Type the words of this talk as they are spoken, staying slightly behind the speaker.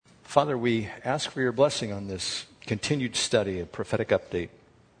Father, we ask for your blessing on this continued study, a prophetic update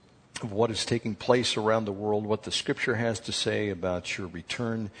of what is taking place around the world, what the Scripture has to say about your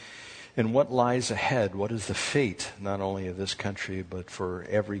return, and what lies ahead. What is the fate, not only of this country, but for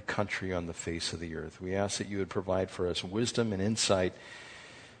every country on the face of the earth? We ask that you would provide for us wisdom and insight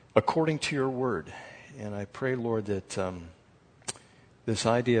according to your word. And I pray, Lord, that this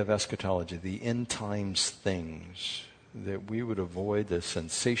idea of eschatology, the end times things, that we would avoid the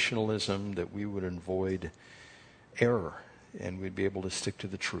sensationalism, that we would avoid error, and we'd be able to stick to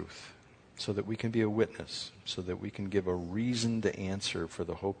the truth so that we can be a witness, so that we can give a reasoned answer for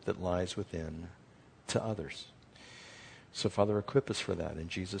the hope that lies within to others. So, Father, equip us for that in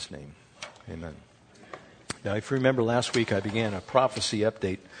Jesus' name. Amen. Now, if you remember last week, I began a prophecy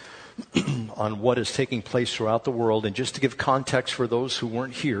update on what is taking place throughout the world. And just to give context for those who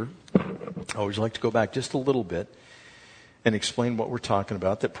weren't here, I always like to go back just a little bit and explain what we're talking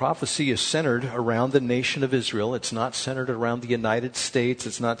about. That prophecy is centered around the nation of Israel. It's not centered around the United States.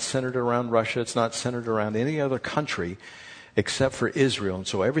 It's not centered around Russia. It's not centered around any other country except for Israel. And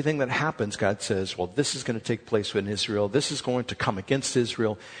so everything that happens, God says, well, this is going to take place in Israel. This is going to come against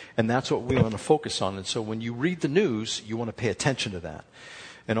Israel. And that's what we want to focus on. And so when you read the news, you want to pay attention to that.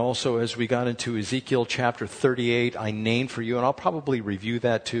 And also, as we got into Ezekiel chapter 38, I named for you, and I'll probably review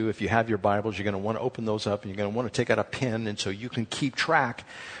that too. If you have your Bibles, you're going to want to open those up, and you're going to want to take out a pen, and so you can keep track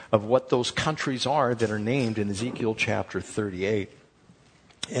of what those countries are that are named in Ezekiel chapter 38.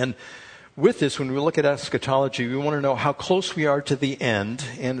 And with this, when we look at eschatology, we want to know how close we are to the end.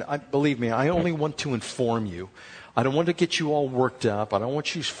 And believe me, I only want to inform you. I don't want to get you all worked up. I don't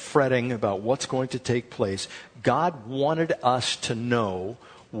want you fretting about what's going to take place. God wanted us to know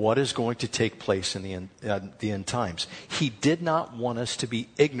what is going to take place in the end times. He did not want us to be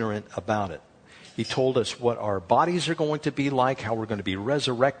ignorant about it. He told us what our bodies are going to be like, how we're going to be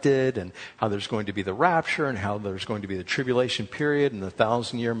resurrected, and how there's going to be the rapture, and how there's going to be the tribulation period and the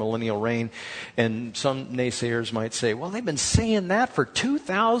 1,000-year millennial reign. And some naysayers might say, well, they've been saying that for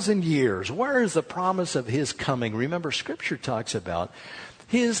 2,000 years. Where is the promise of his coming? Remember, Scripture talks about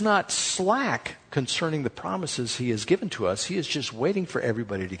he is not slack concerning the promises he has given to us. He is just waiting for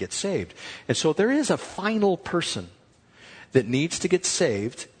everybody to get saved. And so there is a final person that needs to get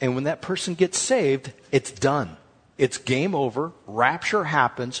saved, and when that person gets saved, it's done. It's game over. Rapture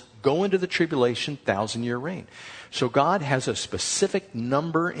happens. Go into the tribulation, 1,000-year reign. So God has a specific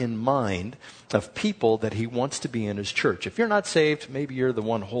number in mind of people that he wants to be in his church. If you're not saved, maybe you're the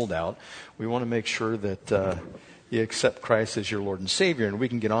one holdout. We want to make sure that you accept Christ as your Lord and Savior, and we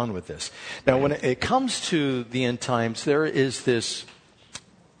can get on with this. Now, when it comes to the end times, there is this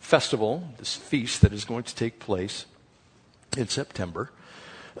festival, this feast that is going to take place in September,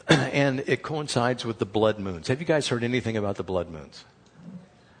 and it coincides with the blood moons. Have you guys heard anything about the blood moons?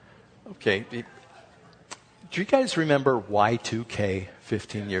 Okay. Do you guys remember Y2K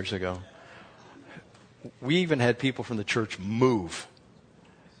 15 years ago? We even had people from the church move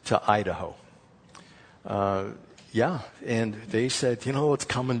to Idaho. Yeah, and they said, you know, it's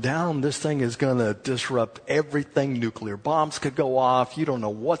coming down. This thing is going to disrupt everything. Nuclear bombs could go off. You don't know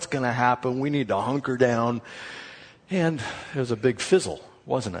what's going to happen. We need to hunker down. And it was a big fizzle,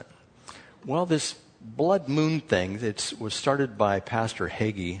 wasn't it? Well, this blood moon thing, it was started by Pastor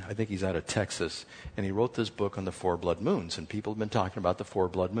Hagee. I think he's out of Texas. And he wrote this book on the 4 blood moons. And people have been talking about the 4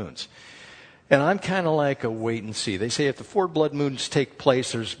 blood moons. And I'm kind of like a wait and see. They say if the 4 blood moons take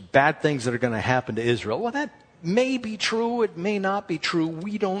place, there's bad things that are going to happen to Israel. Well, that may be true. It may not be true.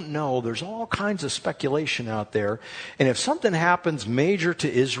 We don't know. There's all kinds of speculation out there. And if something happens major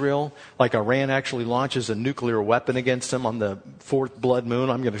to Israel, like Iran actually launches a nuclear weapon against them on the 4th blood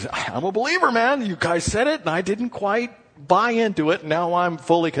moon, I'm going to say, I'm a believer, man. You guys said it, and I didn't quite buy into it. Now I'm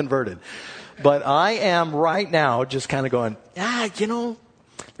fully converted. But I am right now just kind of going, you know,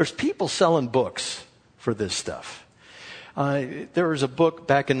 there's people selling books for this stuff. There was a book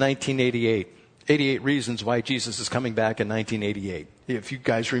back in 1988. 88 Reasons Why Jesus is Coming Back in 1988. If you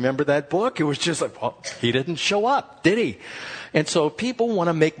guys remember that book, it was just like, well, he didn't show up, did he? And so people want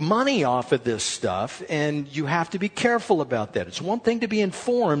to make money off of this stuff, and you have to be careful about that. It's one thing to be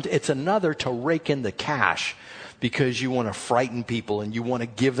informed. It's another to rake in the cash because you want to frighten people and you want to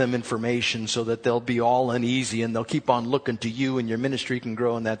give them information so that they'll be all uneasy and they'll keep on looking to you and your ministry can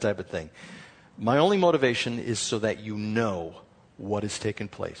grow and that type of thing. My only motivation is so that you know what has taken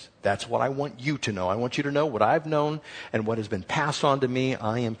place. That's what I want you to know. I want you to know what I've known, and what has been passed on to me,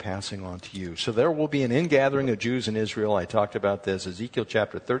 I am passing on to you. So there will be an ingathering of Jews in Israel. I talked about this, Ezekiel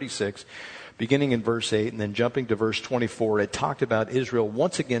chapter 36, beginning in verse 8 and then jumping to verse 24, it talked about Israel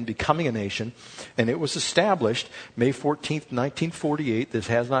once again becoming a nation, and it was established May 14th, 1948. This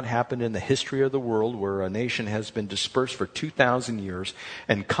has not happened in the history of the world, where a nation has been dispersed for 2,000 years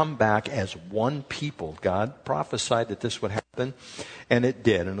and come back as one people. God prophesied that this would happen, and it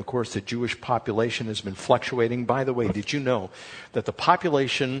did. And of course, the Jewish population has been fluctuating. By the way, did you know that the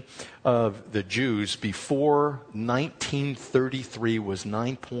population of the Jews before 1933 was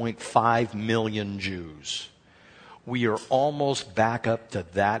 9.5 million Jews? We are almost back up to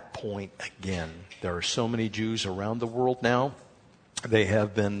that point again. There are so many Jews around the world now. They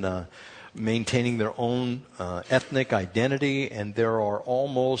have been maintaining their own ethnic identity, and there are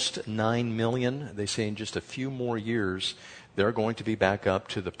almost 9 million. They say in just a few more years, they're going to be back up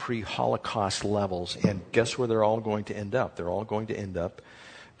to the pre-Holocaust levels. And guess where they're all going to end up? They're all going to end up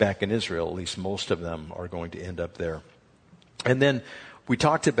back in Israel. At least most of them are going to end up there. And then we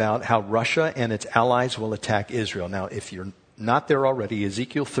talked about how Russia and its allies will attack Israel. Now, if you're not there already,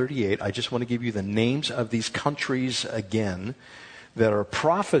 Ezekiel 38, I just want to give you the names of these countries again that are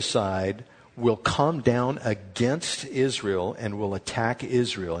prophesied will come down against Israel and will attack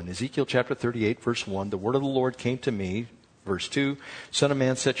Israel. In Ezekiel chapter 38, verse 1, the word of the Lord came to me. Verse 2, Son of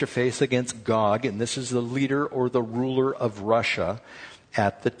man, set your face against Gog, and this is the leader or the ruler of Russia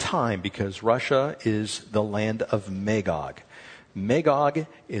at the time, because Russia is the land of Magog. Magog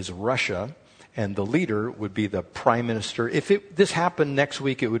is Russia, and the leader would be the prime minister. If this happened next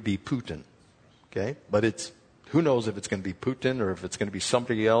week, it would be Putin. Okay? But who knows if it's going to be Putin or if it's going to be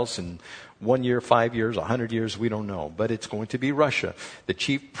somebody else in 1 year, 5 years, 100 years, we don't know. But it's going to be Russia. The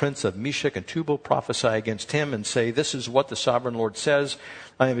chief prince of Meshech and Tubal prophesy against him and say, this is what the sovereign Lord says.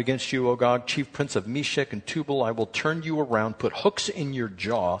 I am against you, O Gog, chief prince of Meshech and Tubal. I will turn you around, put hooks in your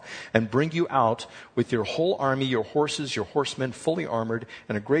jaw, and bring you out with your whole army, your horses, your horsemen fully armored,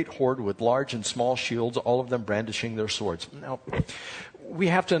 and a great horde with large and small shields, all of them brandishing their swords. Now, we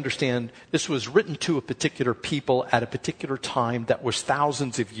have to understand this was written to a particular people at a particular time that was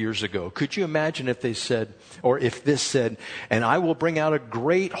thousands of years ago. Could you imagine if they said, or if this said, and I will bring out a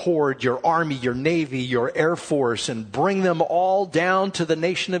great horde, your army, your navy, your air force, and bring them all down to the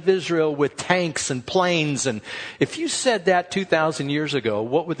nation of Israel with tanks and planes. And if you said that 2,000 years ago,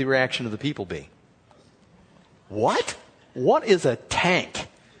 what would the reaction of the people be? What? What is a tank?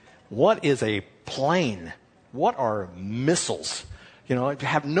 What is a plane? What are missiles? I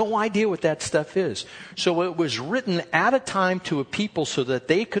have no idea what that stuff is. So it was written at a time to a people so that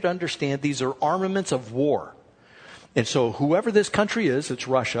they could understand these are armaments of war. And so whoever this country is, it's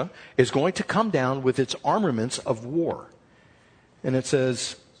Russia, is going to come down with its armaments of war. And it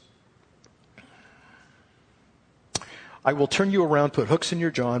says, I will turn you around, put hooks in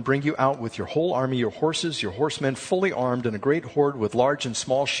your jaw, and bring you out with your whole army, your horses, your horsemen, fully armed, and a great horde with large and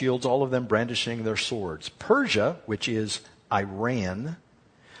small shields, all of them brandishing their swords. Persia, which is Iran,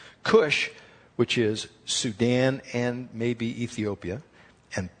 Cush, which is Sudan and maybe Ethiopia,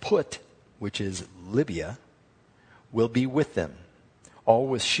 and Put, which is Libya, will be with them, all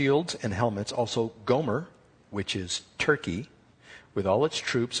with shields and helmets. Also Gomer, which is Turkey, with all its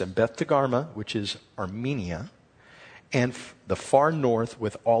troops, and Beth Togarmah, which is Armenia, and the far north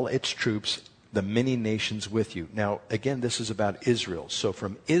with all its troops, the many nations with you. Now, again, this is about Israel. So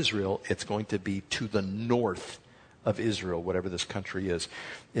from Israel, it's going to be to the north of Israel, whatever this country is.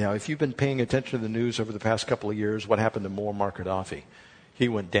 If you've been paying attention to the news over the past couple of years, what happened to Muammar Gaddafi? He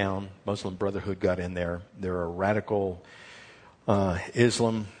went down. Muslim Brotherhood got in there. There are radical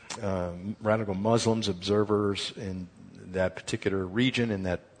radical Muslims, observers in that particular region,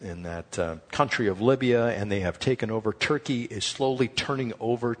 in that country of Libya, and they have taken over. Turkey is slowly turning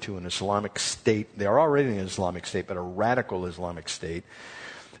over to an Islamic state. They are already an Islamic state, but a radical Islamic state.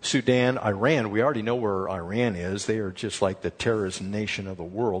 Sudan, Iran, we already know where Iran is. They are just like the terrorist nation of the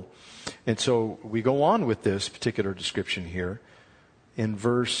world. And so we go on with this particular description here. In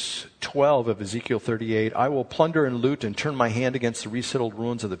verse 12 of Ezekiel 38, I will plunder and loot and turn my hand against the resettled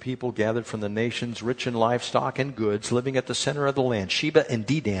ruins of the people gathered from the nations, rich in livestock and goods, living at the center of the land. Sheba and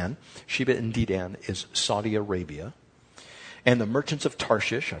Dedan is Saudi Arabia. And the merchants of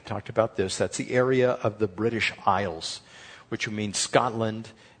Tarshish, I've talked about this, that's the area of the British Isles, which would mean Scotland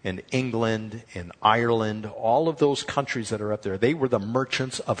and England and Ireland, all of those countries that are up there. They were the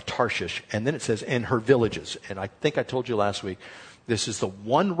merchants of Tarshish. And then it says, and her villages. And I think I told you last week, this is the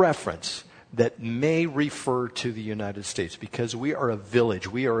one reference that may refer to the United States, because we are a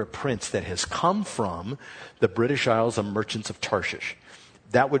village, we are a prince that has come from the British Isles, the merchants of Tarshish.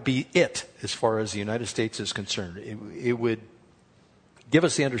 That would be it as far as the United States is concerned. It would give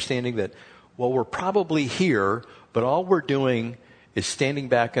us the understanding that, well, we're probably here, but all we're doing is standing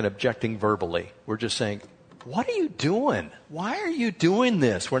back and objecting verbally. We're just saying, what are you doing? Why are you doing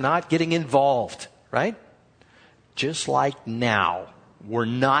this? We're not getting involved, right? Just like now, we're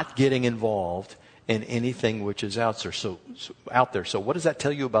not getting involved in anything which is out there. So what does that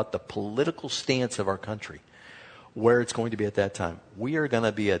tell you about the political stance of our country? Where it's going to be at that time? We are going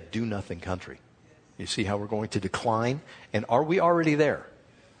to be a do-nothing country. You see how we're going to decline? And are we already there?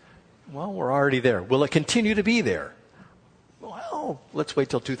 Well, we're already there. Will it continue to be there? Well, let's wait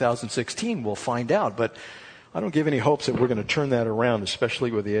till 2016. We'll find out. But I don't give any hopes that we're going to turn that around,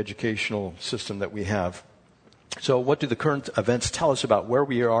 especially with the educational system that we have. So what do the current events tell us about where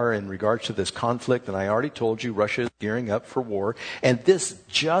we are in regards to this conflict? And I already told you Russia is gearing up for war. And this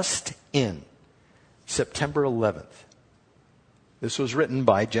just in September 11th. This was written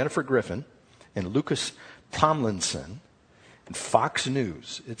by Jennifer Griffin and Lucas Tomlinson in Fox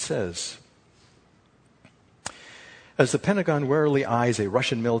News. It says, as the Pentagon warily eyes a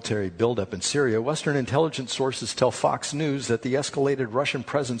Russian military buildup in Syria, Western intelligence sources tell Fox News that the escalated Russian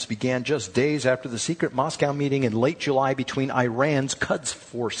presence began just days after the secret Moscow meeting in late July between Iran's Quds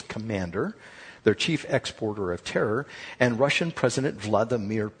Force commander, their chief exporter of terror, and Russian President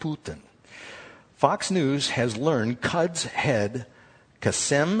Vladimir Putin. Fox News has learned Quds head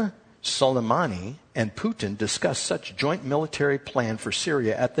Qasem Soleimani and Putin discussed such joint military plan for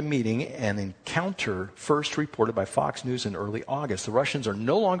Syria at the meeting, an encounter first reported by Fox News in early August. The Russians are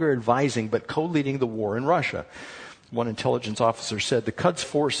no longer advising but co-leading the war in Russia. One intelligence officer said the Quds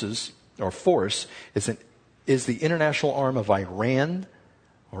force is the international arm of Iran,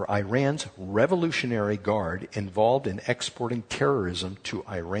 or Iran's Revolutionary Guard, involved in exporting terrorism to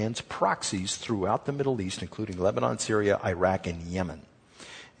Iran's proxies throughout the Middle East, including Lebanon, Syria, Iraq, and Yemen.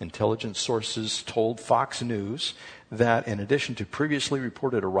 Intelligence sources told Fox News that in addition to previously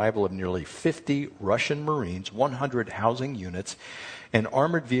reported arrival of nearly 50 Russian Marines, 100 housing units, and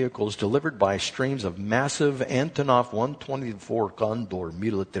armored vehicles delivered by streams of massive Antonov 124 Condor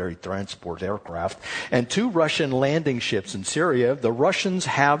military transport aircraft and 2 Russian landing ships in Syria, the Russians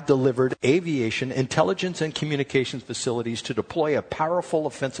have delivered aviation, intelligence, and communications facilities to deploy a powerful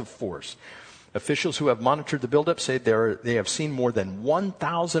offensive force. Officials who have monitored the buildup say they have seen more than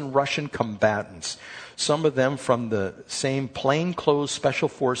 1,000 Russian combatants, some of them from the same plainclothes special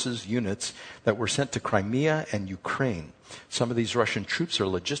forces units that were sent to Crimea and Ukraine. Some of these Russian troops are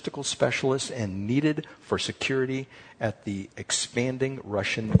logistical specialists and needed for security at the expanding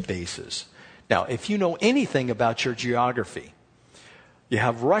Russian bases. Now, if you know anything about your geography, you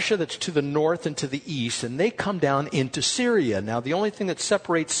have Russia that's to the north and to the east, and they come down into Syria. Now, the only thing that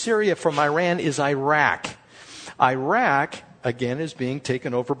separates Syria from Iran is Iraq. Iraq, again, is being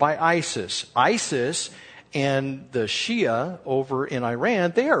taken over by ISIS. ISIS and the Shia over in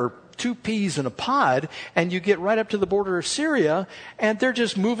Iran, they are 2 peas in a pod, and you get right up to the border of Syria, and they're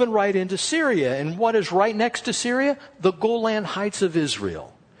just moving right into Syria. And what is right next to Syria? The Golan Heights of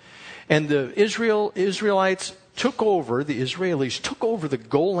Israel. And the Israelites took over, the Israelis took over the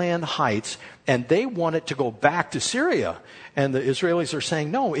Golan Heights, and they want it to go back to Syria. And the Israelis are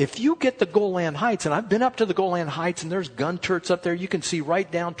saying, no, if you get the Golan Heights, and I've been up to the Golan Heights, and there's gun turrets up there, you can see right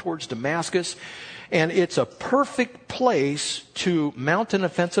down towards Damascus, and it's a perfect place to mount an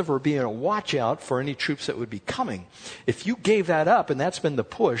offensive or be a watch out for any troops that would be coming. If you gave that up, and that's been the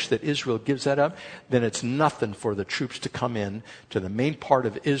push that Israel gives that up, then it's nothing for the troops to come in to the main part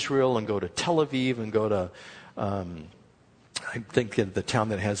of Israel and go to Tel Aviv and go to I think of the town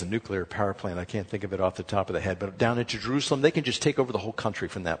that has a nuclear power plant. I can't think of it off the top of the head. But down into Jerusalem, they can just take over the whole country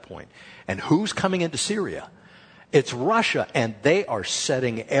from that point. And who's coming into Syria? It's Russia, and they are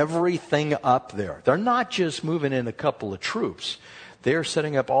setting everything up there. They're not just moving in a couple of troops. They're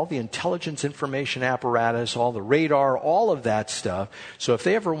setting up all the intelligence information apparatus, all the radar, all of that stuff. So if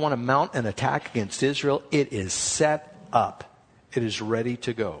they ever want to mount an attack against Israel, it is set up. It is ready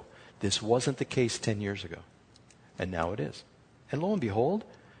to go. This wasn't the case 10 years ago. And now it is. And lo and behold,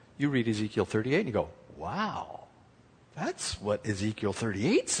 you read Ezekiel 38 and you go, wow, that's what Ezekiel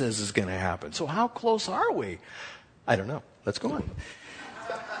 38 says is going to happen. So how close are we? I don't know. Let's go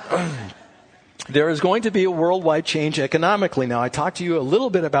on. There is going to be a worldwide change economically. Now, I talked to you a little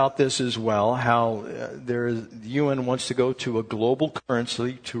bit about this as well, how the UN wants to go to a global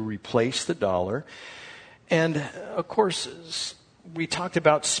currency to replace the dollar. And, of course, we talked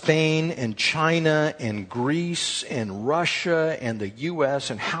about Spain and China and Greece and Russia and the U.S.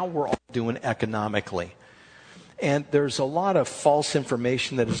 and how we're all doing economically. And there's a lot of false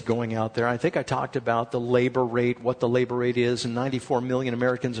information that is going out there. I think I talked about the labor rate, what the labor rate is, and 94 million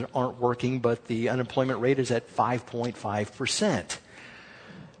Americans aren't working, but the unemployment rate is at 5.5%.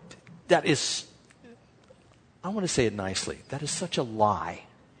 That is I want to say it nicely. That is such a lie.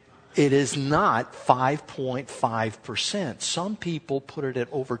 It is not 5.5%. Some people put it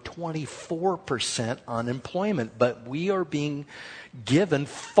at over 24% unemployment, but we are being given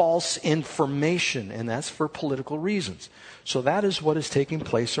false information, and that's for political reasons. So that is what is taking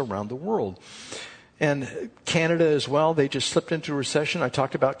place around the world. And Canada as well, they just slipped into a recession. I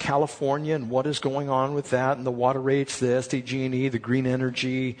talked about California and what is going on with that, and the water rates, the SDG&E, the green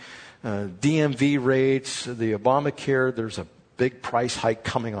energy, DMV rates, the Obamacare. There's a big price hike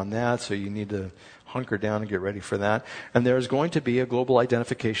coming on that, so you need to hunker down and get ready for that. And there's going to be a global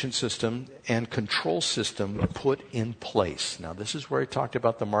identification system and control system put in place. Now, this is where I talked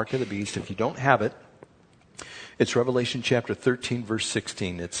about the mark of the beast. If you don't have it, it's Revelation chapter 13, verse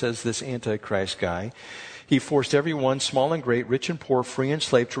 16. It says this Antichrist guy, he forced everyone, small and great, rich and poor, free and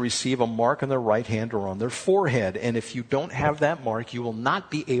slave, to receive a mark on their right hand or on their forehead. And if you don't have that mark, you will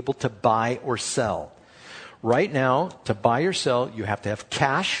not be able to buy or sell. Right now, to buy or sell, you have to have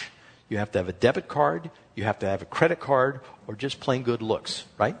cash, you have to have a debit card, you have to have a credit card, or just plain good looks,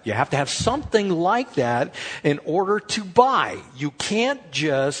 right? You have to have something like that in order to buy. You can't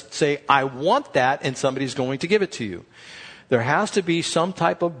just say, I want that, and somebody's going to give it to you. There has to be some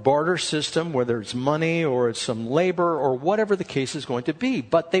type of barter system, whether it's money or it's some labor or whatever the case is going to be.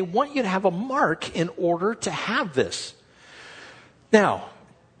 But they want you to have a mark in order to have this. Now,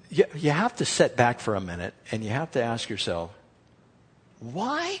 you have to sit back for a minute and you have to ask yourself,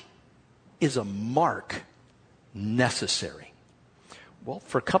 why is a mark necessary? Well,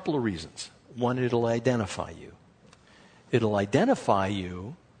 for a couple of reasons. One, it'll identify you. It'll identify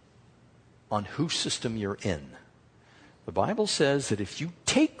you on whose system you're in. The Bible says that if you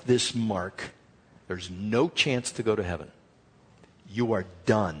take this mark, there's no chance to go to heaven. You are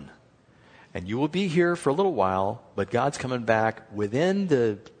done. And you will be here for a little while, but God's coming back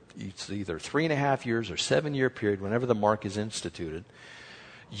within it's either 3.5 years or 7-year period, whenever the mark is instituted.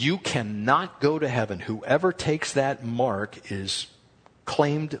 You cannot go to heaven. Whoever takes that mark is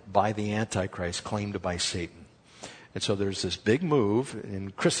claimed by the Antichrist, claimed by Satan. And so there's this big move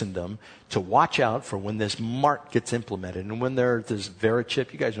in Christendom to watch out for when this mark gets implemented. And when there's this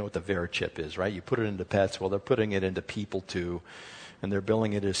Verichip, you guys know what the Verichip is, right? You put it into pets. Well, they're putting it into people too. And they're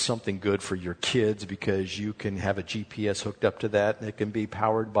billing it as something good for your kids because you can have a GPS hooked up to that, and it can be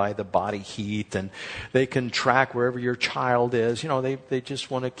powered by the body heat, and they can track wherever your child is. You know, they just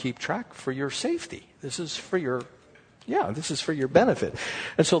want to keep track for your safety. This is for your benefit.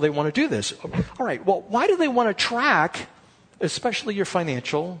 And so they want to do this. All right, well, why do they want to track, especially your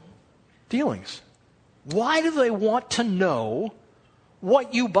financial dealings? Why do they want to know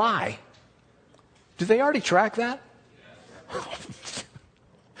what you buy? Do they already track that?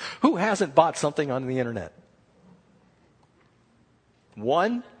 Who hasn't bought something on the internet?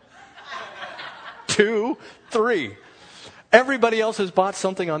 1, 2, 3. Everybody else has bought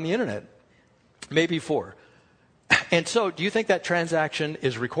something on the internet. Maybe 4. And so, do you think that transaction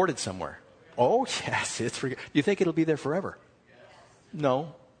is recorded somewhere? Oh, yes. Do you think it'll be there forever?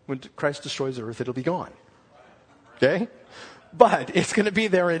 No. When Christ destroys the earth, it'll be gone. Okay? But it's going to be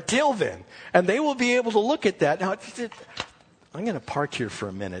there until then. And they will be able to look at that. Now, I'm going to park here for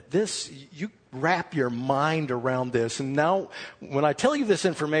a minute. You wrap your mind around this. And now, when I tell you this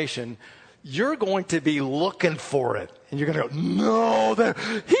information, you're going to be looking for it. And you're going to go, no,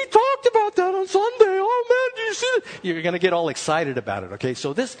 he talked about that on Sunday. Oh, man, did you see it? You're going to get all excited about it, okay?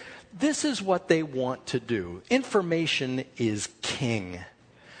 So this is what they want to do. Information is king.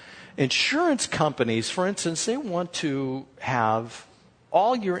 Insurance companies, for instance, they want to have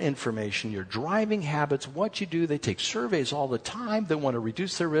all your information, your driving habits, what you do. They take surveys all the time. They want to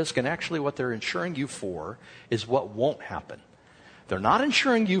reduce their risk. And actually what they're insuring you for is what won't happen. They're not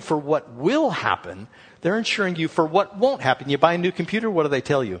insuring you for what will happen. They're insuring you for what won't happen. You buy a new computer, what do they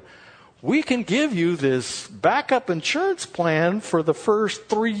tell you? We can give you this backup insurance plan for the first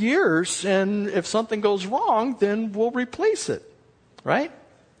 3 years, and if something goes wrong, then we'll replace it. Right?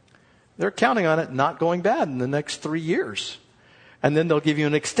 They're counting on it not going bad in the next 3 years. And then they'll give you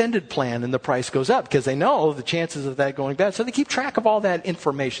an extended plan and the price goes up because they know the chances of that going bad. So they keep track of all that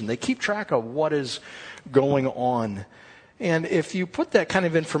information. They keep track of what is going on. And if you put that kind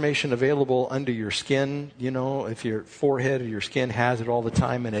of information available under your skin, you know, if your forehead or your skin has it all the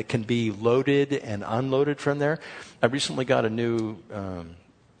time and it can be loaded and unloaded from there. I recently got a new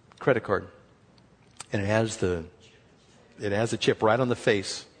credit card and it has a chip right on the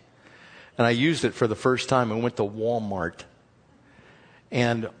face. And I used it for the first time. I went to Walmart.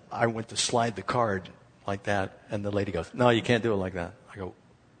 And I went to slide the card like that, and the lady goes, no, you can't do it like that. I go,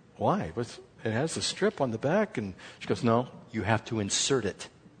 why? It has the strip on the back. And she goes, no, you have to insert it.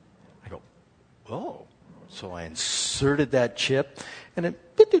 I go, oh. So I inserted that chip, and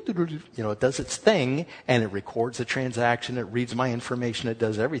it does its thing, and it records the transaction, it reads my information, it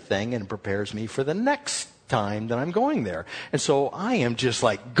does everything, and it prepares me for the next time that I'm going there. And so I am just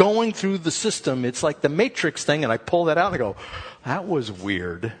like going through the system. It's like the Matrix thing, and I pull that out and I go, that was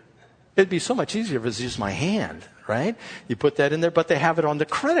weird. It'd be so much easier if it was just my hand, right? You put that in there, but they have it on the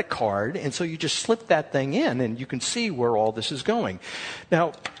credit card, and so you just slip that thing in, and you can see where all this is going.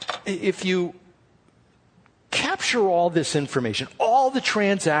 Now, if you capture all this information, all the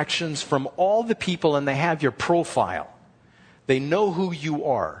transactions from all the people, and they have your profile, they know who you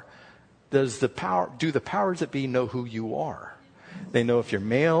are. Do the powers that be know who you are? They know if you're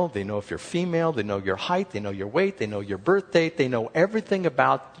male, they know if you're female, they know your height, they know your weight, they know your birth date, they know everything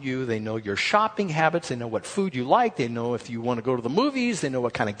about you, they know your shopping habits, they know what food you like, they know if you want to go to the movies, they know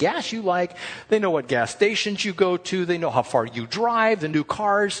what kind of gas you like, they know what gas stations you go to, they know how far you drive, the new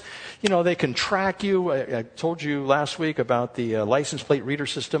cars, they can track you. I told you last week about the license plate reader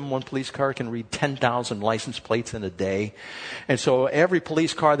system. One police car can read 10,000 license plates in a day. And so every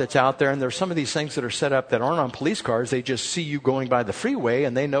police car that's out there, and there's some of these things that are set up that aren't on police cars, they just see you going by the freeway,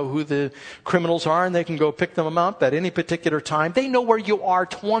 and they know who the criminals are, and they can go pick them up at any particular time. They know where you are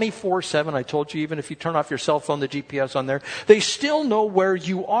 24/7. I told you, even if you turn off your cell phone, the GPS on there, they still know where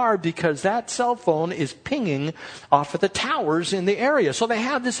you are because that cell phone is pinging off of the towers in the area. So they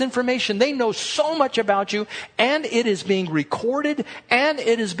have this information. They know so much about you, and it is being recorded, and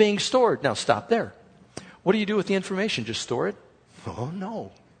it is being stored. Now stop there. What do you do with the information? Just store it? Oh,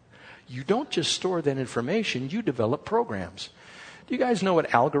 no. You don't just store that information. You develop programs. Do you guys know what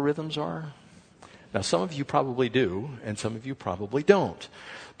algorithms are? Now, some of you probably do, and some of you probably don't.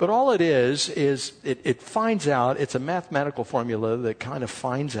 But all it is it finds out, it's a mathematical formula that kind of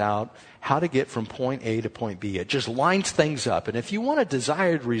finds out how to get from point A to point B. It just lines things up. And if you want a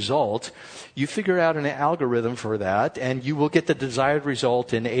desired result, you figure out an algorithm for that, and you will get the desired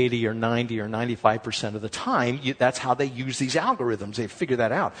result in 80 or 90 or 95% of the time. That's how they use these algorithms. They figure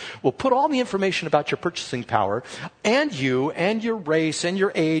that out. Well, put all the information about your purchasing power, and you, and your race, and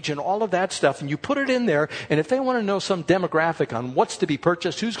your age, and all of that stuff, and you put it in there, and if they want to know some demographic on what's to be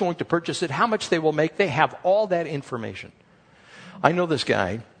purchased, who's going to purchase it, how much they will make, they have all that information. I know this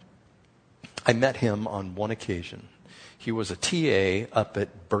guy. I met him on one occasion. He was a TA up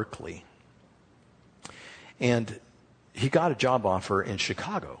at Berkeley. And he got a job offer in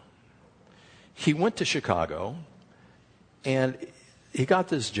Chicago. He went to Chicago, and he got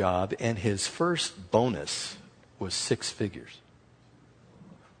this job, and his first bonus was 6 figures.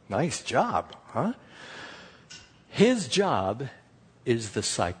 Nice job, huh? His job is the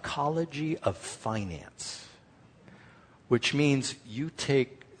psychology of finance, which means you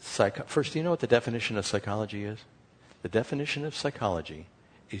take first, do you know what the definition of psychology is? The definition of psychology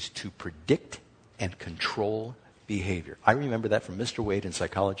is to predict and control behavior. I remember that from Mr. Wade in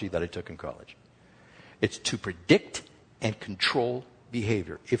psychology that I took in college. It's to predict and control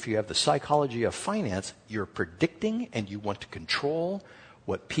behavior. If you have the psychology of finance, you're predicting and you want to control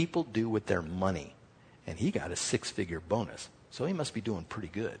what people do with their money. And he got a 6-figure bonus. So he must be doing pretty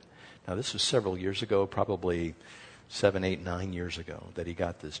good. Now, this was several years ago, probably 7, 8, 9 years ago that he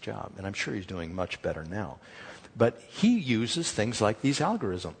got this job. And I'm sure he's doing much better now. But he uses things like these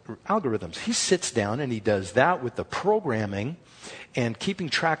algorithms. He sits down and he does that with the programming and keeping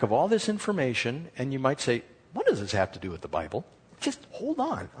track of all this information. And you might say, what does this have to do with the Bible? Just hold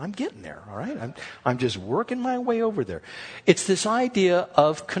on. I'm getting there, all right? I'm just working my way over there. It's this idea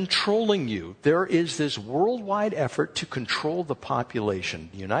of controlling you. There is this worldwide effort to control the population.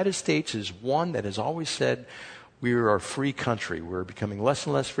 The United States is one that has always said, we are a free country. We're becoming less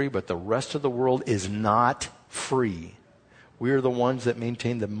and less free, but the rest of the world is not free. We are the ones that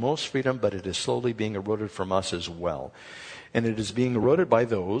maintain the most freedom, but it is slowly being eroded from us as well. And it is being eroded by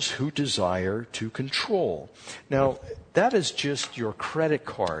those who desire to control. Now, that is just your credit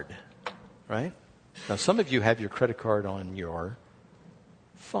card, right? Now, some of you have your credit card on your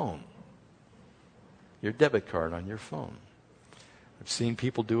phone, your debit card on your phone. I've seen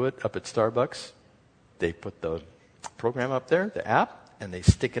people do it up at Starbucks. They put the program up there, the app, and they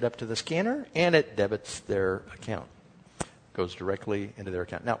stick it up to the scanner, and it debits their account. Goes directly into their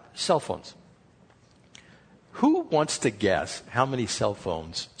account. Now, cell phones. Who wants to guess how many cell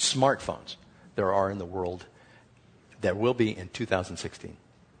phones, smartphones, there are in the world that will be in 2016?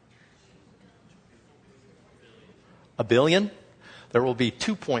 1 billion? There will be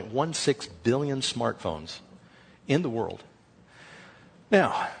 2.16 billion smartphones in the world.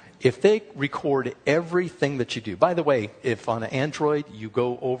 Now, if they record everything that you do, by the way, if on an Android you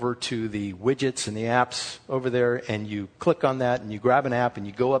go over to the widgets and the apps over there and you click on that and you grab an app and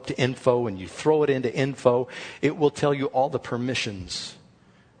you go up to info and you throw it into info, it will tell you all the permissions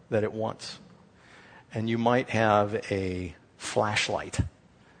that it wants. And you might have a flashlight,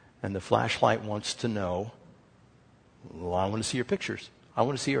 and the flashlight wants to know, well, I want to see your pictures. I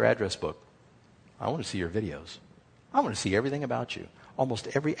want to see your address book. I want to see your videos. I want to see everything about you. Almost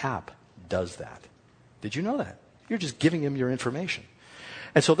every app does that. Did you know that? You're just giving them your information.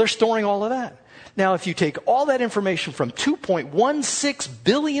 And so they're storing all of that. Now, if you take all that information from 2.16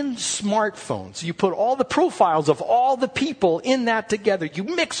 billion smartphones, you put all the profiles of all the people in that together, you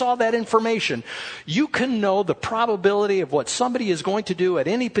mix all that information, you can know the probability of what somebody is going to do at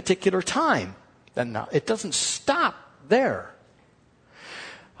any particular time. And now, it doesn't stop there.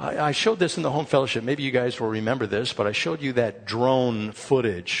 I showed this in the home fellowship. Maybe you guys will remember this, but I showed you that drone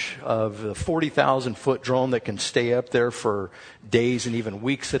footage of the 40,000-foot drone that can stay up there for days and even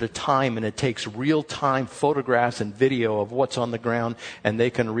weeks at a time, and it takes real-time photographs and video of what's on the ground, and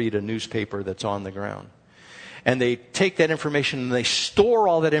they can read a newspaper that's on the ground. And they take that information and they store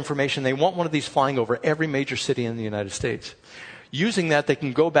all that information. They want one of these flying over every major city in the United States. Using that, they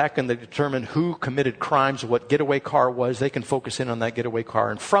can go back and they determine who committed crimes, what getaway car was. They can focus in on that getaway car.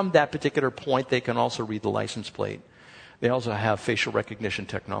 And from that particular point, they can also read the license plate. They also have facial recognition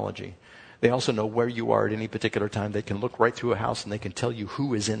technology. They also know where you are at any particular time. They can look right through a house and they can tell you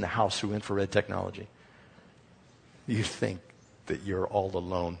who is in the house through infrared technology. You think that you're all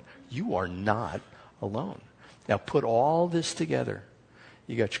alone. You are not alone. Now put all this together.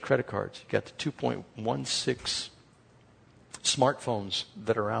 You got your credit cards. You got the 2.16 smartphones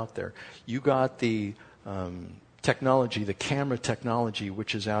that are out there. You got the technology, the camera technology,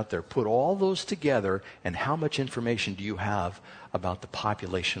 which is out there. Put all those together, and how much information do you have about the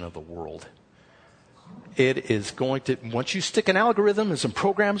population of the world? It is going to, once you stick an algorithm and some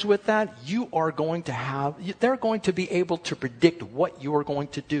programs with that, they're going to be able to predict what you are going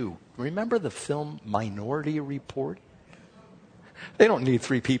to do. Remember the film Minority Report? They don't need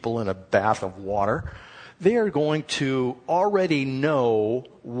 3 people in a bath of water. They are going to already know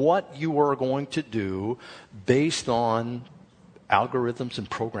what you are going to do based on algorithms and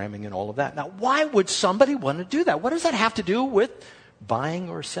programming and all of that. Now, why would somebody want to do that? What does that have to do with buying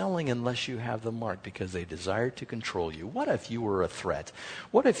or selling unless you have the mark? Because they desire to control you. What if you were a threat?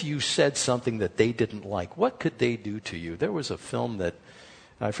 What if you said something that they didn't like? What could they do to you? There was a film that,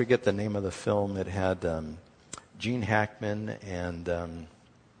 I forget the name of the film, that had Gene Hackman and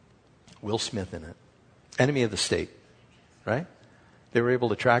Will Smith in it. Enemy of the State, right? They were able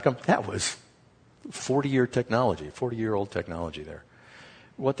to track them. That was 40-year-old technology there.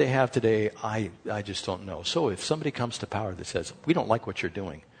 What they have today, I just don't know. So if somebody comes to power that says, we don't like what you're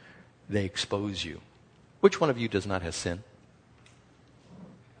doing, they expose you. Which one of you does not have sin?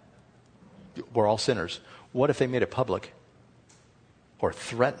 We're all sinners. What if they made it public or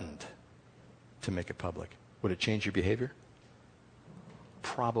threatened to make it public? Would it change your behavior?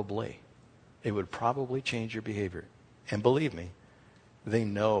 Probably. It would probably change your behavior. And believe me, they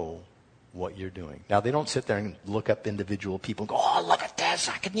know what you're doing. Now, they don't sit there and look up individual people and go, oh, look at this,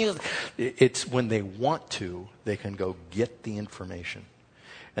 I can use it. It's when they want to, they can go get the information.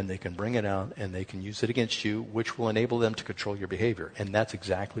 And they can bring it out and they can use it against you, which will enable them to control your behavior. And that's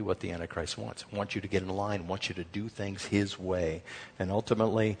exactly what the Antichrist wants. He wants you to get in line, wants you to do things his way. And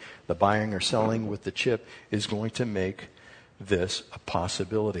ultimately, the buying or selling with the chip is going to make this a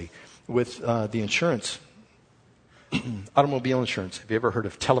possibility. With the insurance, automobile insurance. Have you ever heard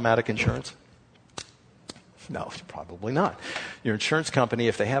of telematic insurance? No, probably not. Your insurance company,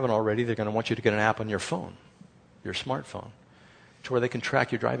 if they haven't already, they're going to want you to get an app on your phone, your smartphone, to where they can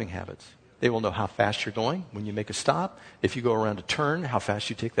track your driving habits. They will know how fast you're going when you make a stop. If you go around a turn, how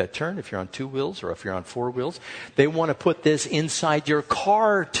fast you take that turn, if you're on 2 wheels or if you're on 4 wheels. They want to put this inside your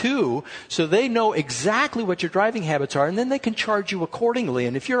car too, so they know exactly what your driving habits are, and then they can charge you accordingly.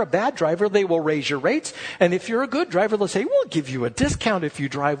 And if you're a bad driver, they will raise your rates. And if you're a good driver, they'll say, we'll give you a discount if you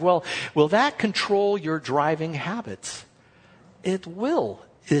drive well. Will that control your driving habits? It will.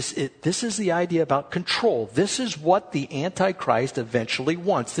 This is the idea about control. This is what the Antichrist eventually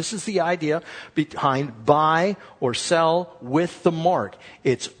wants. This is the idea behind buy or sell with the mark.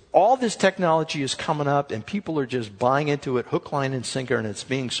 It's all this technology is coming up and people are just buying into it hook, line, and sinker, and it's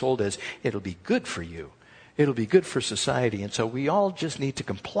being sold as it'll be good for you. It'll be good for society. And so we all just need to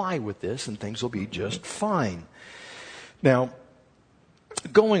comply with this and things will be just fine. Now,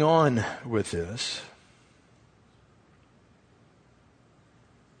 going on with this,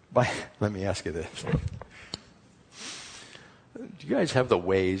 let me ask you this. Do you guys have the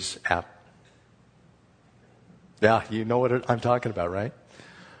Waze app? Yeah, you know what I'm talking about, right?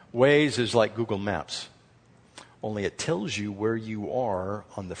 Waze is like Google Maps. Only it tells you where you are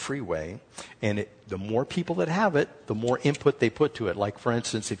on the freeway, and the more people that have it, the more input they put to it. Like, for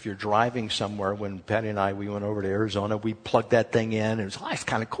instance, if you're driving somewhere, when Patty and we went over to Arizona, we plugged that thing in, and it was, it's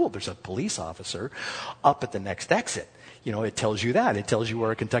kind of cool. There's a police officer up at the next exit. It tells you that. It tells you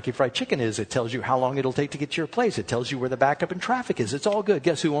where a Kentucky Fried Chicken is. It tells you how long it'll take to get to your place. It tells you where the backup in traffic is. It's all good.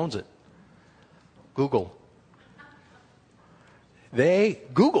 Guess who owns it? Google.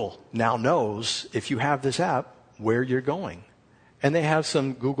 Google now knows, if you have this app, where you're going. And they have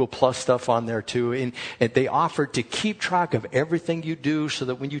some Google Plus stuff on there too. And they offer to keep track of everything you do so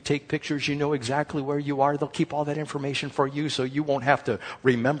that when you take pictures, you know exactly where you are. They'll keep all that information for you so you won't have to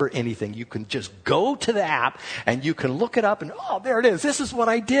remember anything. You can just go to the app and you can look it up and, there it is. This is what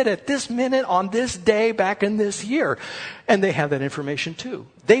I did at this minute on this day back in this year. And they have that information too.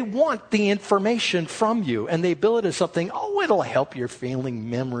 They want the information from you, and they bill it as something, it'll help your failing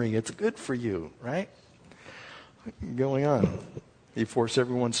memory. It's good for you, right? Going on. He forced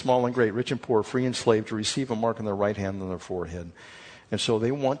everyone, small and great, rich and poor, free and slave, to receive a mark on their right hand and their forehead. And so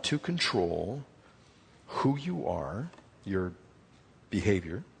they want to control who you are, your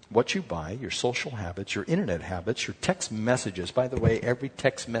behavior, what you buy, your social habits, your internet habits, your text messages. By the way, every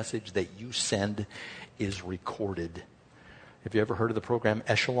text message that you send is recorded. Have you ever heard of the program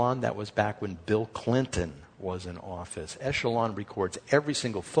Echelon? That was back when Bill Clinton was in office. Echelon records every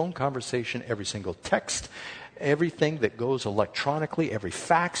single phone conversation, every single text, everything that goes electronically, every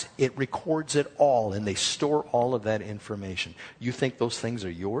fax. It records it all, and they store all of that information. You think those things are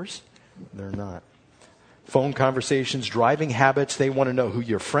yours? They're not. Phone conversations, driving habits, they want to know who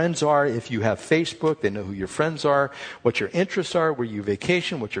your friends are. If you have Facebook, they know who your friends are, what your interests are, where you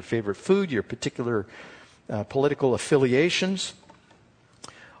vacation, what's your favorite food, your particular political affiliations.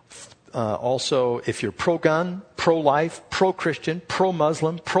 Also, if you're pro-gun, pro-life, pro-Christian,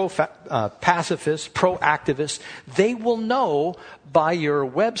 pro-Muslim, pro-pacifist, pro-activist, they will know by your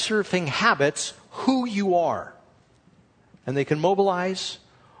web surfing habits who you are. And they can mobilize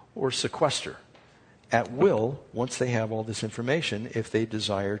or sequester at will once they have all this information, if they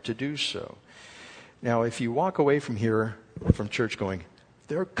desire to do so. Now, if you walk away from here, from church going,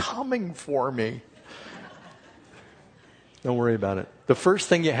 they're coming for me, don't worry about it. The first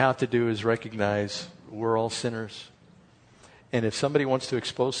thing you have to do is recognize we're all sinners. And if somebody wants to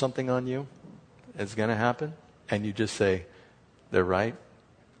expose something on you, it's going to happen. And you just say, they're right.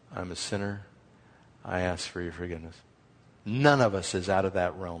 I'm a sinner. I ask for your forgiveness. None of us is out of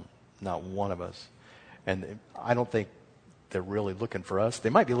that realm. Not one of us. And I don't think they're really looking for us. They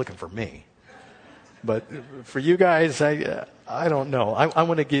might be looking for me. But for you guys, I don't know. I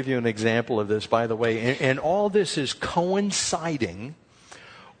want to give you an example of this, by the way. And all this is coinciding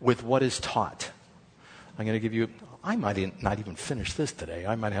with what is taught. I'm going to give you, I might not even finish this today.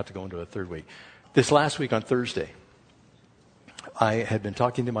 I might have to go into a third week. This last week on Thursday, I had been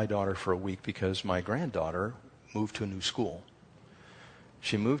talking to my daughter for a week because my granddaughter moved to a new school.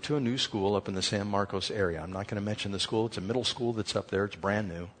 She moved to a new school up in the San Marcos area. I'm not going to mention the school. It's a middle school that's up there. It's brand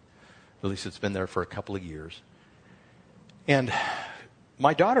new. At least it's been there for a couple of years. And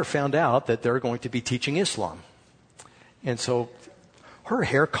my daughter found out that they're going to be teaching Islam. And so her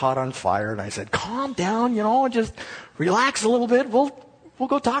hair caught on fire, and I said, calm down, just relax a little bit. We'll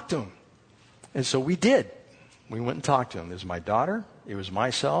go talk to him. And so we did. We went and talked to him. It was my daughter, it was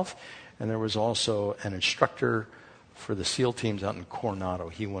myself, and there was also an instructor for the SEAL teams out in Coronado.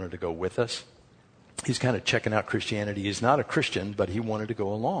 He wanted to go with us. He's kind of checking out Christianity. He's not a Christian, but he wanted to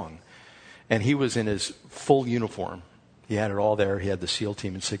go along. And he was in his full uniform. He had it all there. He had the SEAL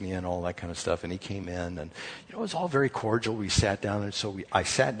team insignia and all that kind of stuff. And he came in, and it was all very cordial. We sat down, and so I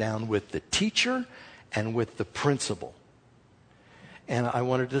sat down with the teacher and with the principal. And I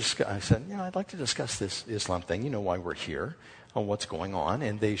wanted to discuss. I said, I'd like to discuss this Islam thing. You know why we're here, on what's going on.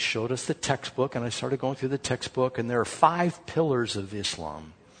 And they showed us the textbook, and I started going through the textbook. And there are 5 pillars of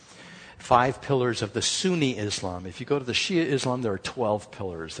Islam. 5 pillars of the Sunni Islam. If you go to the Shia Islam, there are 12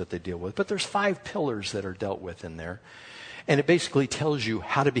 pillars that they deal with. But there's 5 pillars that are dealt with in there. And it basically tells you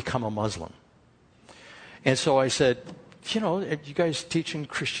how to become a Muslim. And so I said, are you guys teaching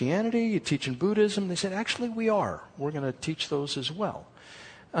Christianity? You teaching Buddhism? They said, actually, we are. We're going to teach those as well.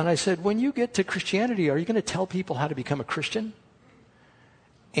 And I said, when you get to Christianity, are you going to tell people how to become a Christian?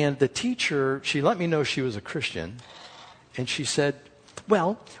 And the teacher, she let me know she was a Christian. And she said,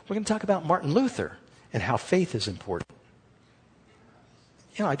 well, we're going to talk about Martin Luther and how faith is important.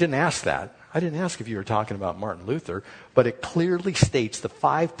 I didn't ask that. I didn't ask if you were talking about Martin Luther, but it clearly states the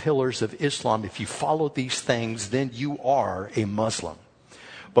 5 pillars of Islam. If you follow these things, then you are a Muslim.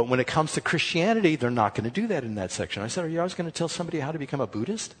 But when it comes to Christianity, they're not going to do that in that section. I said, are you always going to tell somebody how to become a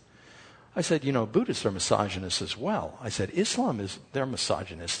Buddhist? I said, Buddhists are misogynists as well. I said, they're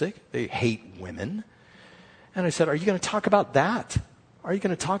misogynistic. They hate women. And I said, are you going to talk about that? Are you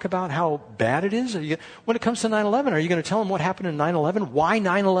going to talk about how bad it is? When it comes to 9/11, are you going to tell them what happened in 9/11? Why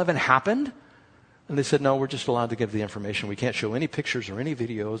 9/11 happened? And they said, no, we're just allowed to give the information. We can't show any pictures or any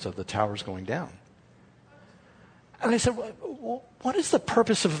videos of the towers going down. And I said, well, what is the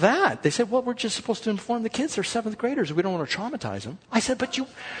purpose of that? They said, well, we're just supposed to inform the kids. They're 7th graders. We don't want to traumatize them. I said, but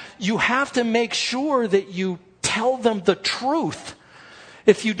you have to make sure that you tell them the truth.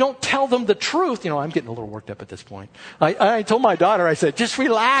 If you don't tell them the truth, I'm getting a little worked up at this point. I told my daughter, I said, just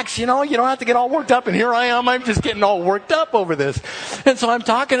relax, you don't have to get all worked up. And here I am, I'm just getting all worked up over this. And so I'm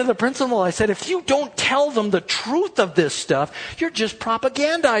talking to the principal. I said, if you don't tell them the truth of this stuff, you're just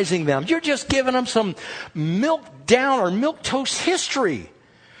propagandizing them. You're just giving them some milk down or milk toast history.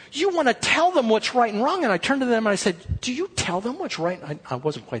 You want to tell them what's right and wrong. And I turned to them and I said, do you tell them what's right? I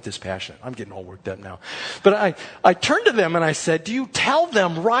wasn't quite this passionate. I'm getting all worked up now. But I turned to them and I said, do you tell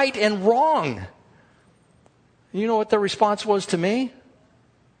them right and wrong? You know what their response was to me?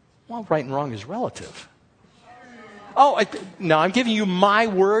 Well, right and wrong is relative. No, I'm giving you my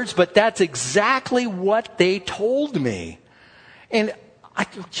words, but that's exactly what they told me. And I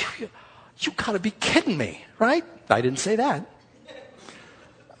go, you got to be kidding me, right? I didn't say that.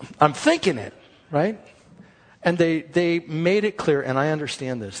 I'm thinking it, right? And they made it clear, and I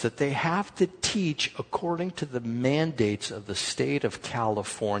understand this, that they have to teach according to the mandates of the state of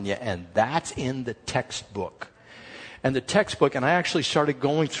California, and that's in the textbook. And the textbook, and I actually started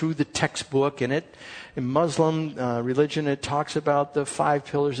going through the textbook, and in Muslim religion, it talks about the 5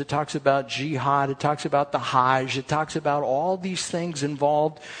 pillars, it talks about jihad, it talks about the Hajj, it talks about all these things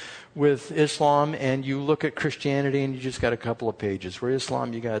involved with Islam, and you look at Christianity and you just got a couple of pages. Where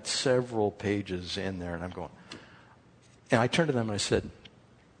Islam, you got several pages in there. And I'm going, and I turned to them and I said,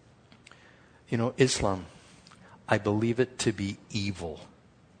 Islam, I believe it to be evil.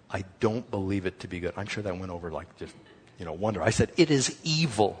 I don't believe it to be good. I'm sure that went over like just, wonder. I said, it is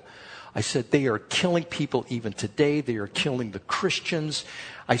evil. I said, they are killing people even today. They are killing the Christians.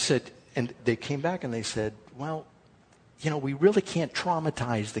 I said, and they came back and they said, well, we really can't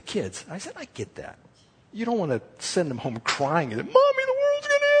traumatize the kids. I said, I get that. You don't want to send them home crying and, Mommy, the world's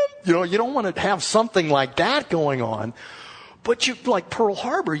going to end. You don't want to have something like that going on. But like Pearl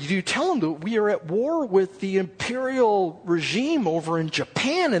Harbor, you tell them that we are at war with the imperial regime over in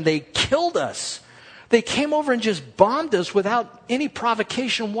Japan and they killed us. They came over and just bombed us without any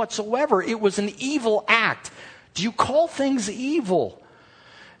provocation whatsoever. It was an evil act. Do you call things evil?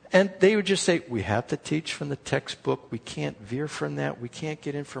 And they would just say, we have to teach from the textbook. We can't veer from that. We can't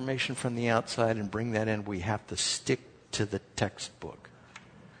get information from the outside and bring that in. We have to stick to the textbook.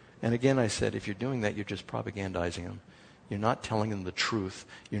 And again, I said, if you're doing that, you're just propagandizing them. You're not telling them the truth.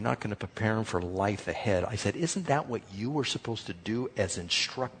 You're not going to prepare them for life ahead. I said, isn't that what you were supposed to do as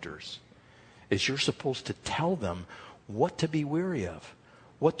instructors? Is you're supposed to tell them what to be wary of,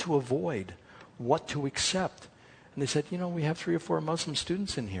 what to avoid, what to accept. And they said, we have 3 or 4 Muslim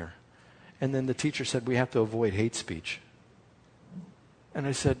students in here. And then the teacher said, we have to avoid hate speech. And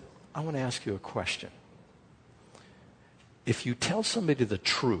I said, I want to ask you a question. If you tell somebody the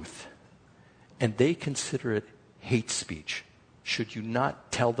truth and they consider it hate speech, should you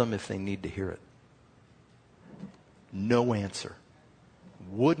not tell them if they need to hear it? No answer.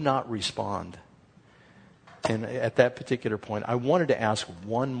 Would not respond. And at that particular point, I wanted to ask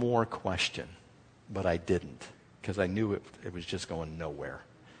one more question, but I didn't, because I knew it was just going nowhere.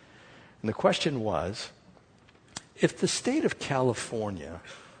 And the question was, if the state of California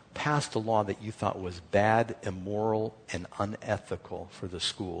passed a law that you thought was bad, immoral, and unethical for the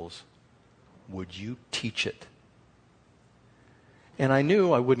schools, would you teach it? And I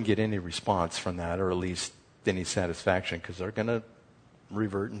knew I wouldn't get any response from that, or at least any satisfaction, because they're going to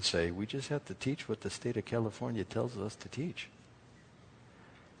revert and say, we just have to teach what the state of California tells us to teach.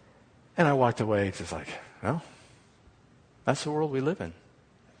 And I walked away just like, well, that's the world we live in.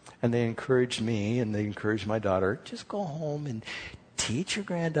 And they encouraged me and they encouraged my daughter, just go home and teach your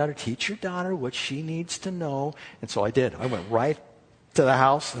granddaughter, teach your daughter what she needs to know. And so I did. I went right to the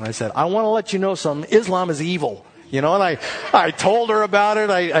house and I said, I want to let you know something. Islam is evil. And I told her about it.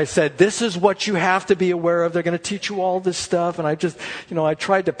 I said, this is what you have to be aware of. They're going to teach you all this stuff. And I just, I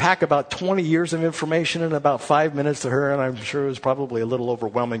tried to pack about 20 years of information in about 5 minutes to her. And I'm sure it was probably a little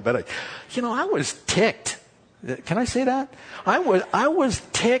overwhelming. But, I was ticked. Can I say that? I was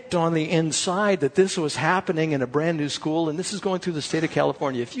ticked on the inside that this was happening in a brand new school, and this is going through the state of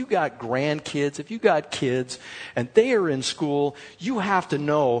California. If you got grandkids, if you got kids, and they are in school, you have to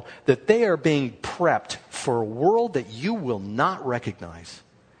know that they are being prepped for a world that you will not recognize.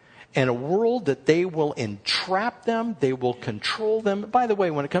 And a world that they will entrap them, they will control them. By the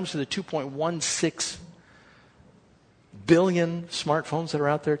way, when it comes to the 2.16 billion smartphones that are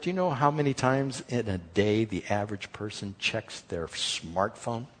out there, do you know how many times in a day the average person checks their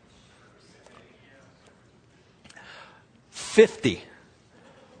smartphone? 50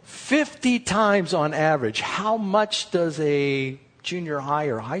 times on average. How much does a junior high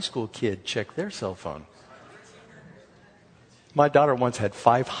or high school kid check their cell phone? My daughter once had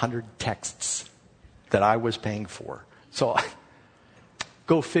 500 texts that I was paying for. So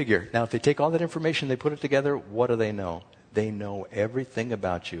go figure. Now, if they take all that information, they put it together, what do they know? They know everything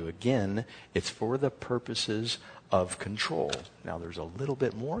about you. Again, it's for the purposes of control. Now, there's a little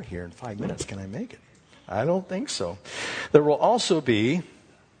bit more here in 5 minutes. Can I make it? I don't think so. There will also be,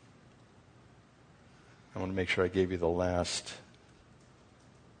 I want to make sure I gave you the last.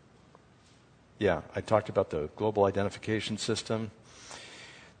 Yeah, I talked about the global identification system.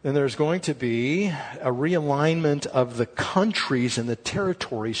 Then there's going to be a realignment of the countries and the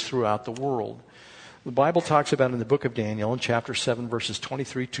territories throughout the world. The Bible talks about in the book of Daniel in chapter 7 verses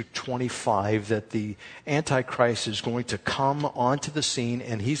 23 to 25 that the Antichrist is going to come onto the scene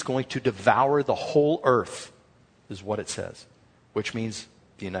and he's going to devour the whole earth, is what it says. Which means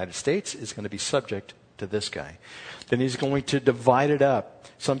the United States is going to be subject to this guy. Then he's going to divide it up.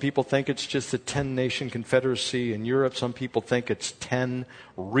 Some people think it's just a 10-nation confederacy in Europe. Some people think it's 10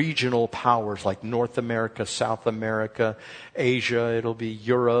 regional powers like North America, South America, Asia. It'll be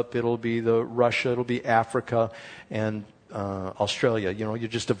Europe. It'll be Russia. It'll be Africa and Australia. You know, you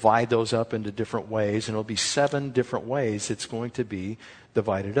just divide those up into different ways, and it'll be 7 different ways it's going to be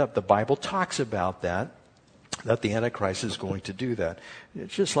divided up. The Bible talks about that the Antichrist is going to do that.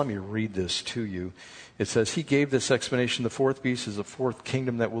 Just let me read this to you. It says, he gave this explanation, the fourth beast is the fourth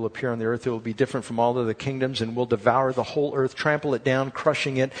kingdom that will appear on the earth. It will be different from all other kingdoms and will devour the whole earth, trample it down,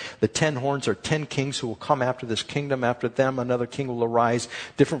 crushing it. The 10 horns are 10 kings who will come after this kingdom. After them, another king will arise,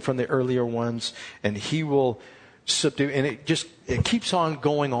 different from the earlier ones, and he will subdue. And it keeps on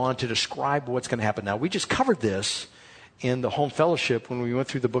going on to describe what's going to happen. Now, we just covered this in the home fellowship when we went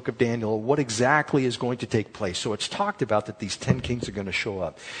through the book of Daniel, what exactly is going to take place. So it's talked about that these 10 kings are going to show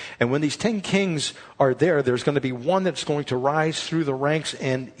up. And when these 10 kings are there, there's going to be one that's going to rise through the ranks,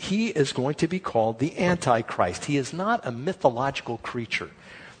 and he is going to be called the Antichrist. He is not a mythological creature.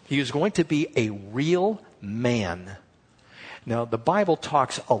 He is going to be a real man. Now, the Bible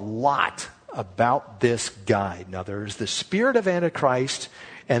talks a lot about this guy. Now, there's the spirit of Antichrist,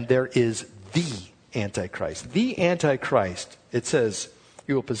 and there is the Antichrist. The Antichrist, it says,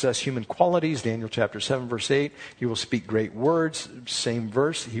 he will possess human qualities, Daniel chapter 7, verse 8. He will speak great words, same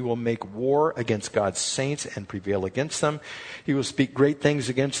verse. He will make war against God's saints and prevail against them. He will speak great things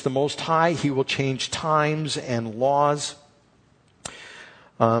against the Most High. He will change times and laws.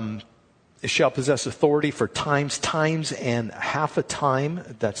 It shall possess authority for times and half a time.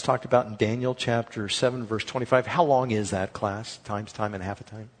 That's talked about in Daniel chapter 7, verse 25. How long is that, class? Times, time, and half a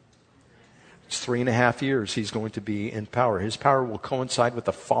time? It's 3.5 years he's going to be in power. His power will coincide with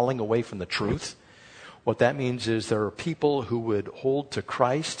the falling away from the truth. What that means is there are people who would hold to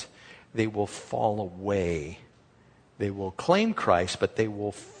Christ. They will fall away. They will claim Christ, but they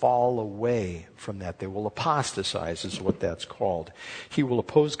will fall away from that. They will apostatize, is what that's called. He will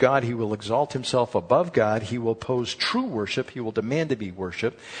oppose God. He will exalt himself above God. He will oppose true worship. He will demand to be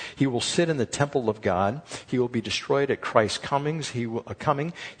worshipped. He will sit in the temple of God. He will be destroyed at Christ's coming.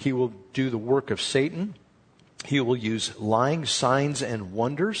 He will do the work of Satan. He will use lying, signs, and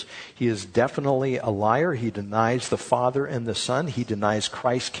wonders. He is definitely a liar. He denies the Father and the Son. He denies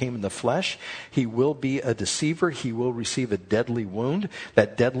Christ came in the flesh. He will be a deceiver. He will receive a deadly wound.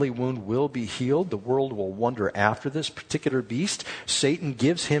 That deadly wound will be healed. The world will wonder after this particular beast. Satan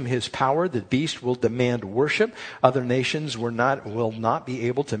gives him his power. The beast will demand worship. Other nations will not be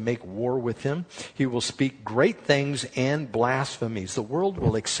able to make war with him. He will speak great things and blasphemies. The world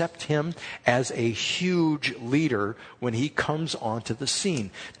will accept him as a huge leader when he comes onto the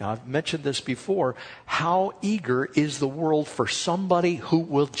scene. Now, I've mentioned this before. How eager is the world for somebody who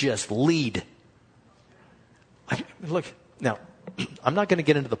will just lead? Look, now, I'm not going to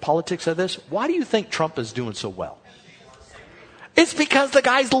get into the politics of this. Why do you think Trump is doing so well? It's because the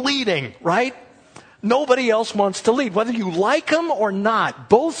guy's leading, right? Nobody else wants to lead. Whether you like him or not,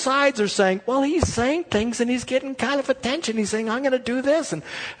 both sides are saying, well, he's saying things and he's getting kind of attention. He's saying, I'm going to do this. And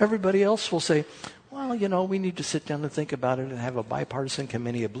everybody else will say, Well, we need to sit down and think about it and have a bipartisan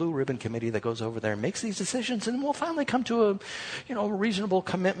committee, a blue ribbon committee that goes over there and makes these decisions, and we'll finally come to a reasonable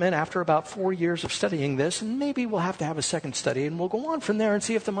commitment after about 4 years of studying this, and maybe we'll have to have a second study, and we'll go on from there and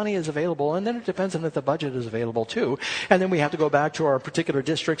see if the money is available, and then it depends on if the budget is available too. And then we have to go back to our particular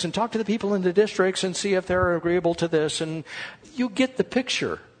districts and talk to the people in the districts and see if they're agreeable to this, and you get the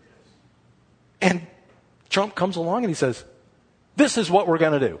picture. And Trump comes along and he says, this is what we're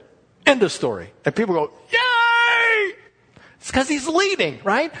going to do. End of story. And people go, yay! It's because he's leading,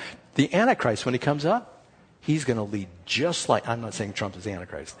 right? The Antichrist, when he comes up, he's going to lead just like, I'm not saying Trump is the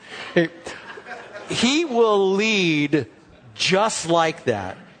Antichrist. He will lead just like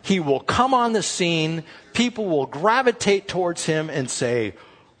that. He will come on the scene. People will gravitate towards him and say,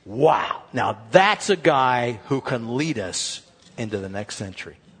 wow, now that's a guy who can lead us into the next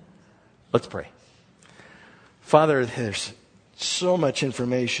century. Let's pray. Father, there's so much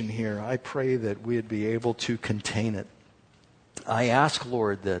information here. I pray that we'd be able to contain it. I ask,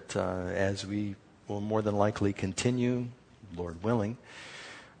 Lord, that as we will more than likely continue, Lord willing,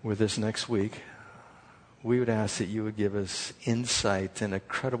 with this next week, we would ask that you would give us insight and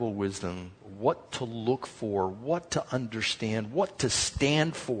incredible wisdom, what to look for, what to understand, what to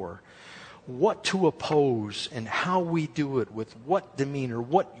stand for, what to oppose, and how we do it, with what demeanor,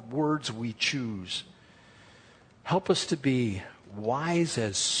 what words we choose. Help us to be wise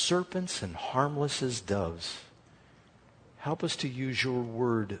as serpents and harmless as doves. Help us to use your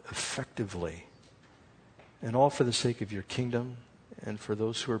word effectively, and all for the sake of your kingdom and for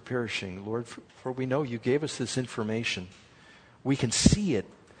those who are perishing. Lord, for we know you gave us this information. We can see it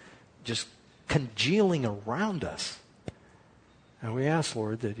just congealing around us. And we ask,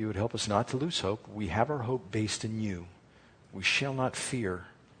 Lord, that you would help us not to lose hope. We have our hope based in you. We shall not fear.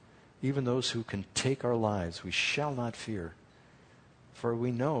 Even those who can take our lives, we shall not fear. For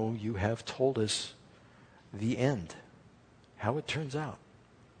we know you have told us the end, how it turns out.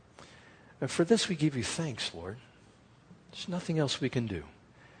 And for this we give you thanks, Lord. There's nothing else we can do.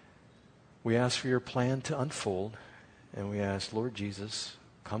 We ask for your plan to unfold, and we ask, Lord Jesus,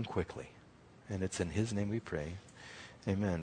 come quickly. And it's in his name we pray. Amen.